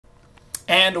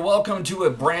And welcome to a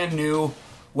brand new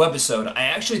webisode. I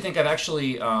actually think I've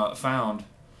actually found.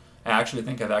 I actually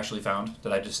think I've actually found.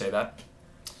 Did I just say that?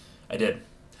 I did.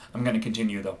 I'm going to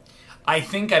continue though. I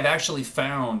think I've actually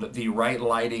found the right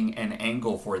lighting and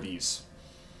angle for these.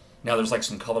 Now there's like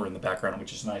some color in the background,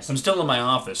 which is nice. I'm still in my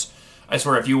office. I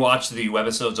swear, if you watch the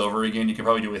webisodes over again, you can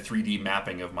probably do a 3D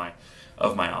mapping of my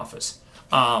office.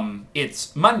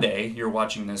 It's Monday. You're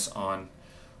watching this on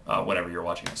whenever you're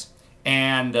watching this.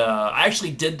 And I actually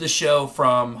did the show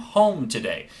from home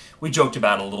today. We joked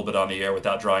about it a little bit on the air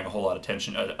without drawing a whole lot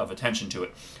of attention to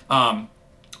it.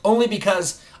 Only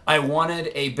because I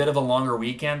wanted a bit of a longer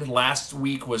weekend. Last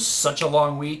week was such a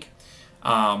long week.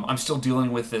 I'm still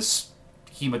dealing with this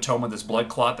hematoma, this blood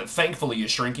clot that thankfully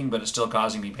is shrinking, but it's still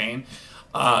causing me pain.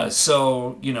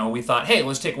 So, we thought, hey,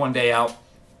 let's take one day out.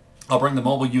 I'll bring the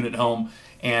mobile unit home,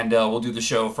 and we'll do the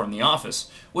show from the office,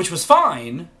 which was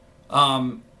fine.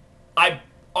 I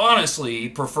honestly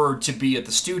preferred to be at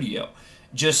the studio.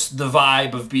 Just the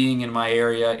vibe of being in my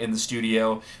area in the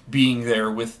studio, being there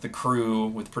with the crew,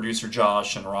 with producer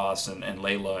Josh and Ross and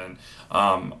Layla. And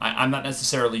I'm not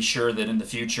necessarily sure that in the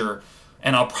future,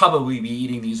 and I'll probably be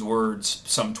eating these words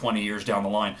some 20 years down the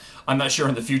line, I'm not sure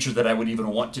in the future that I would even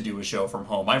want to do a show from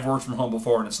home. I've worked from home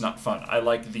before and it's not fun. I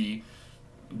like the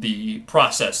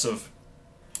process of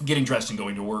getting dressed and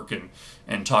going to work and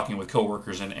talking with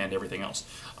coworkers and everything else.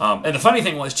 And the funny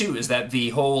thing was, too, is that the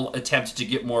whole attempt to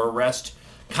get more rest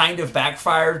kind of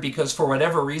backfired because for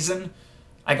whatever reason,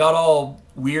 I got all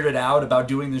weirded out about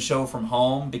doing the show from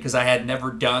home because I had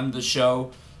never done the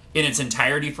show in its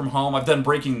entirety from home. I've done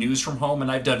breaking news from home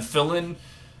and I've done fill-in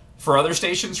for other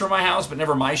stations from my house, but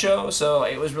never my show. So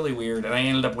it was really weird. And I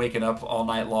ended up waking up all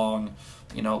night long,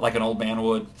 like an old man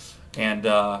would. And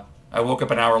I woke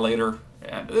up an hour later.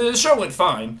 And the show went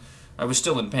fine. I was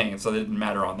still in pain, so it didn't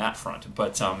matter on that front.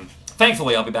 But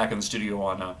thankfully, I'll be back in the studio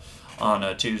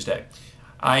on Tuesday.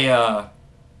 I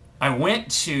went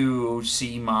to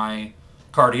see my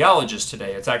cardiologist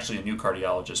today. It's actually a new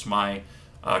cardiologist. My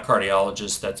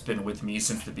cardiologist that's been with me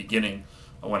since the beginning,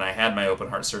 when I had my open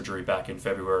heart surgery back in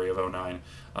February of '09,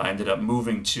 I ended up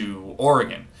moving to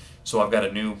Oregon. So I've got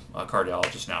a new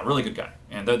cardiologist now. Really good guy.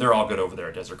 And they're all good over there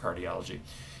at Desert Cardiology.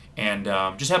 And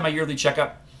just had my yearly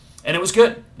checkup, and it was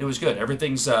good. It was good.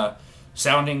 Everything's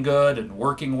sounding good and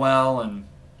working well, and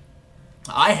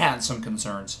I had some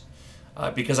concerns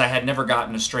because I had never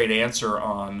gotten a straight answer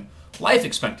on life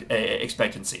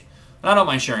expectancy. And I don't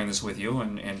mind sharing this with you,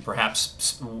 and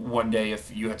perhaps one day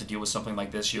if you have to deal with something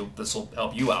like this, this will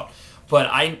help you out.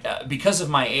 But because of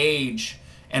my age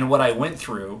and what I went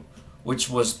through, which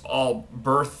was all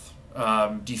birth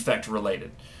defect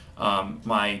related,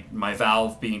 my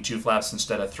valve being 2 flaps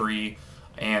instead of 3,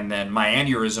 and then my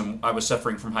aneurysm, I was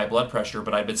suffering from high blood pressure,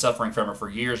 but I'd been suffering from it for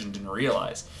years and didn't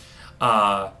realize.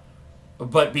 But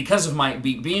because of my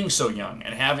being so young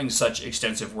and having such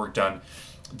extensive work done,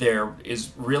 there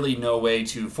is really no way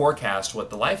to forecast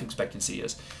what the life expectancy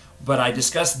is. But I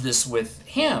discussed this with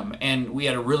him, and we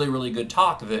had a really, really good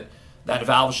talk that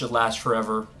valve should last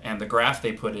forever, and the graft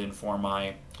they put in for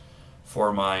my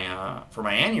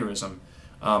aneurysm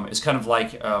is kind of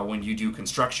like when you do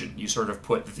construction. You sort of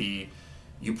put the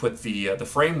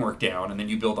framework down, and then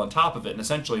you build on top of it. And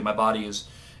essentially, my body is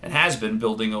and has been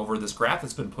building over this graft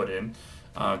that's been put in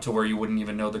to where you wouldn't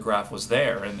even know the graft was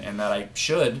there, and that I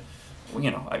should,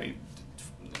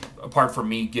 apart from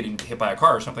me getting hit by a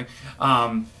car or something,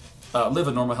 live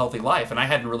a normal, healthy life. And I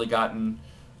hadn't really gotten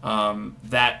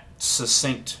that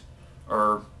succinct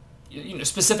or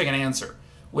specific an answer,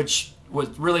 which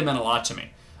really meant a lot to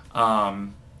me.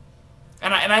 And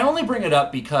I only bring it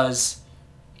up because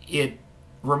it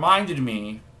reminded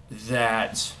me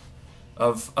that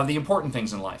of the important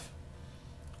things in life.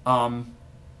 That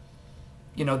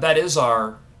is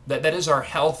our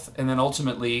health, and then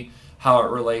ultimately how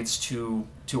it relates to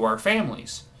our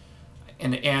families.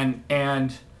 And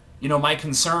my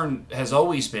concern has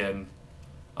always been,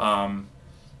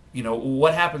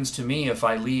 what happens to me if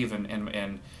I leave and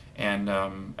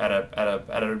at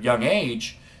a young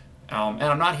age. And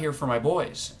I'm not here for my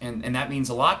boys, and that means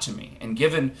a lot to me. And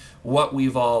given what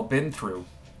we've all been through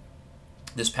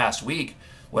this past week,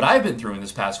 what I've been through in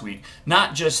this past week,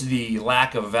 not just the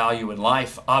lack of value in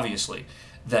life, obviously,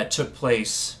 that took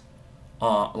place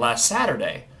last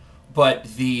Saturday, but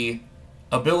the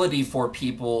ability for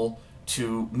people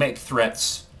to make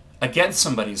threats against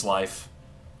somebody's life,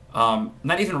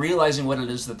 not even realizing what it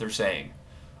is that they're saying.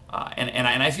 And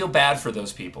I feel bad for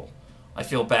those people. I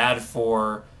feel bad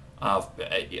for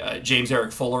James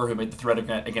Eric Fuller, who made the threat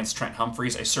against Trent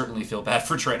Humphreys. I certainly feel bad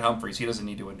for Trent Humphreys. He doesn't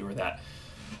need to endure that.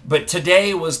 But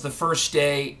today was the first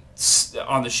day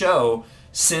on the show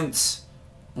since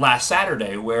last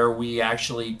Saturday, where we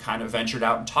actually kind of ventured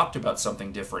out and talked about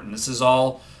something different. And this is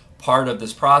all part of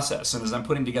this process. And as I'm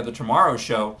putting together tomorrow's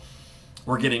show,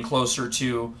 we're getting closer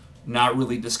to not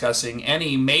really discussing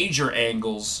any major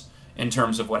angles in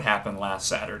terms of what happened last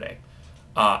Saturday.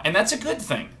 And that's a good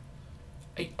thing.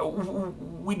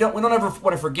 We don't ever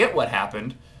want to forget what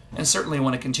happened, and certainly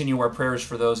want to continue our prayers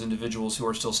for those individuals who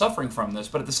are still suffering from this.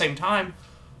 But at the same time,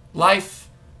 life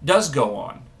does go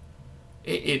on.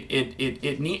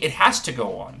 It has to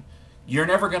go on. You're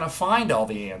never going to find all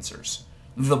the answers.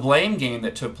 The blame game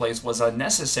that took place was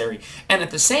unnecessary. And at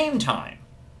the same time,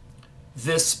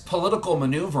 this political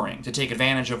maneuvering to take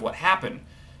advantage of what happened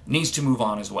needs to move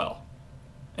on as well.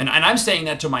 And I'm saying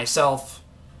that to myself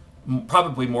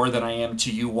probably more than I am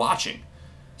to you watching.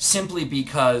 Simply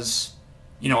because,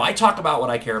 I talk about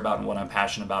what I care about and what I'm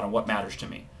passionate about and what matters to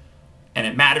me. And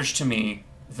it matters to me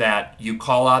that you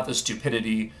call out the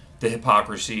stupidity, the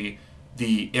hypocrisy,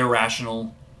 the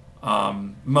irrational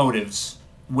motives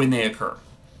when they occur.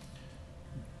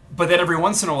 But then every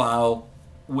once in a while,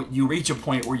 you reach a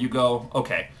point where you go,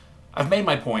 okay, I've made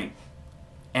my point,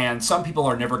 and some people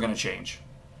are never going to change.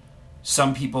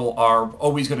 Some people are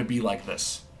always going to be like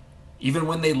this. Even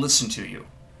when they listen to you,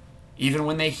 even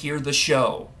when they hear the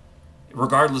show,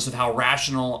 regardless of how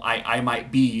rational I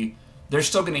might be, they're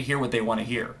still going to hear what they want to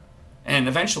hear. And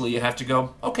eventually you have to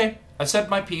go, okay, I've said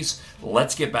my piece.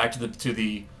 Let's get back to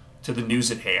the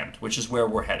news at hand, which is where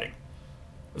we're heading.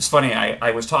 It was funny.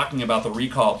 I was talking about the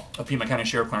recall of Pima County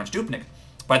Sheriff Clarence Dupnick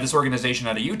by this organization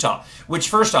out of Utah, which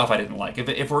first off I didn't like.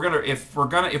 If we're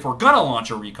gonna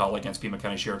launch a recall against Pima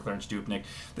County Sheriff Clarence Dupnick,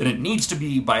 then it needs to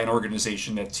be by an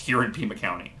organization that's here in Pima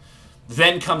County.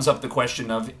 Then comes up the question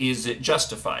of, is it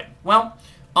justified? Well,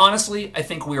 honestly, I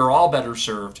think we are all better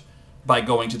served by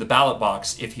going to the ballot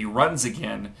box if he runs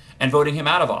again and voting him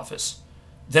out of office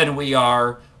than we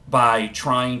are by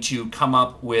trying to come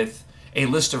up with a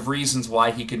list of reasons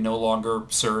why he can no longer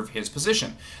serve his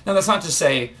position. Now, that's not to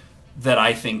say that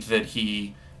I think that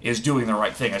he is doing the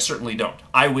right thing. I certainly don't.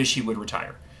 I wish he would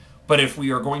retire. But if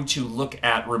we are going to look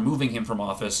at removing him from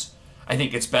office, I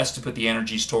think it's best to put the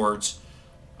energies towards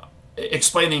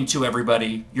explaining to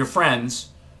everybody, your friends,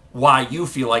 why you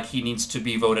feel like he needs to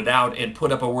be voted out and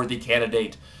put up a worthy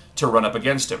candidate to run up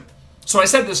against him. So I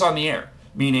said this on the air,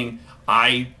 meaning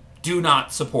I do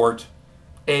not support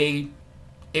a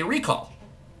recall,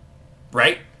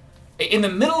 right? In the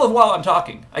middle of while I'm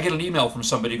talking, I get an email from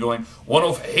somebody going,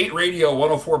 Hate Radio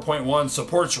 104.1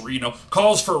 supports,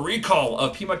 calls for recall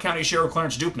of Pima County Sheriff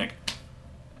Clarence Dupnick.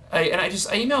 I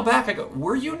email back, I go,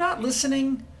 were you not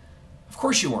listening? Of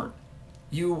course you weren't.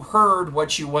 You heard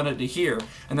what you wanted to hear.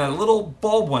 And then a little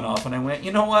bulb went off and I went,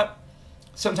 you know what?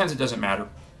 Sometimes it doesn't matter.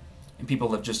 And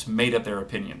people have just made up their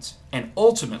opinions. And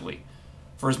ultimately,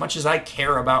 for as much as I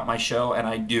care about my show, and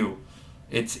I do,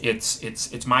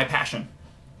 it's my passion.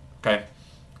 Okay?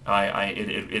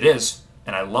 It is.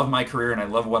 And I love my career and I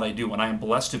love what I do. And I am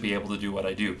blessed to be able to do what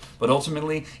I do. But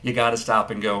ultimately, you got to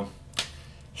stop and go,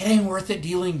 it ain't worth it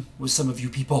dealing with some of you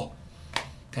people.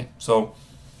 Okay? So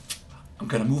I'm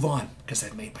going to move on because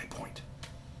I've made my point.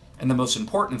 And the most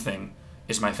important thing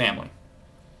is my family.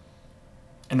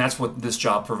 And that's what this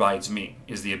job provides me,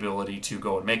 is the ability to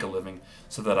go and make a living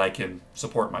so that I can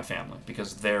support my family,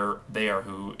 because they are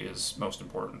who is most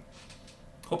important.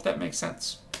 Hope that makes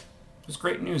sense. It was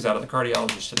great news out of the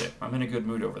cardiologist today. I'm in a good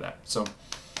mood over that. So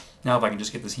now if I can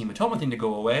just get this hematoma thing to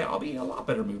go away, I'll be in a lot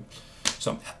better mood.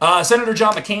 So Senator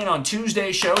John McCain on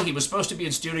Tuesday's show, he was supposed to be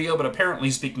in studio, but apparently,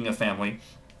 speaking of family,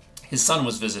 his son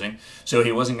was visiting, so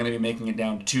he wasn't going to be making it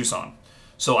down to Tucson.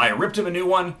 So I ripped him a new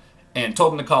one and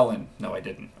told him to call in. No, I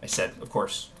didn't. I said, of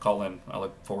course, call in. I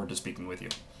look forward to speaking with you.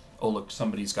 Oh, look,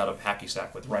 somebody's got a hacky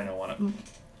sack with rhino on it.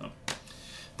 So,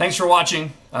 thanks for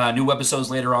watching. New episodes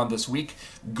later on this week.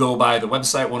 Go by the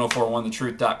website,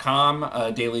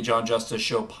 1041thetruth.com. Daily John Justice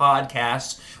Show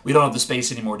podcasts. We don't have the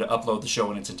space anymore to upload the show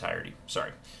in its entirety.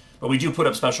 Sorry. But we do put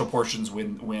up special portions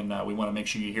when we want to make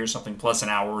sure you hear something, plus an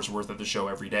hour's worth of the show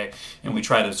every day, and we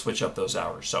try to switch up those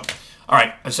hours. So, all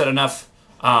right, I've said enough.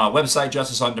 Website,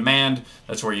 Justice on Demand.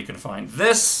 That's where you can find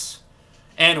this,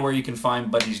 and where you can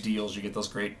find Buddy's deals. You get those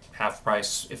great half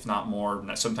price, if not more,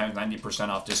 sometimes 90%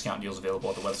 off discount deals available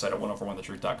at the website at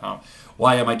 1041thetruth.com.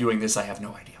 Why am I doing this? I have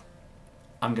no idea.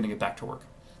 I'm going to get back to work.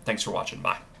 Thanks for watching.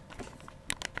 Bye.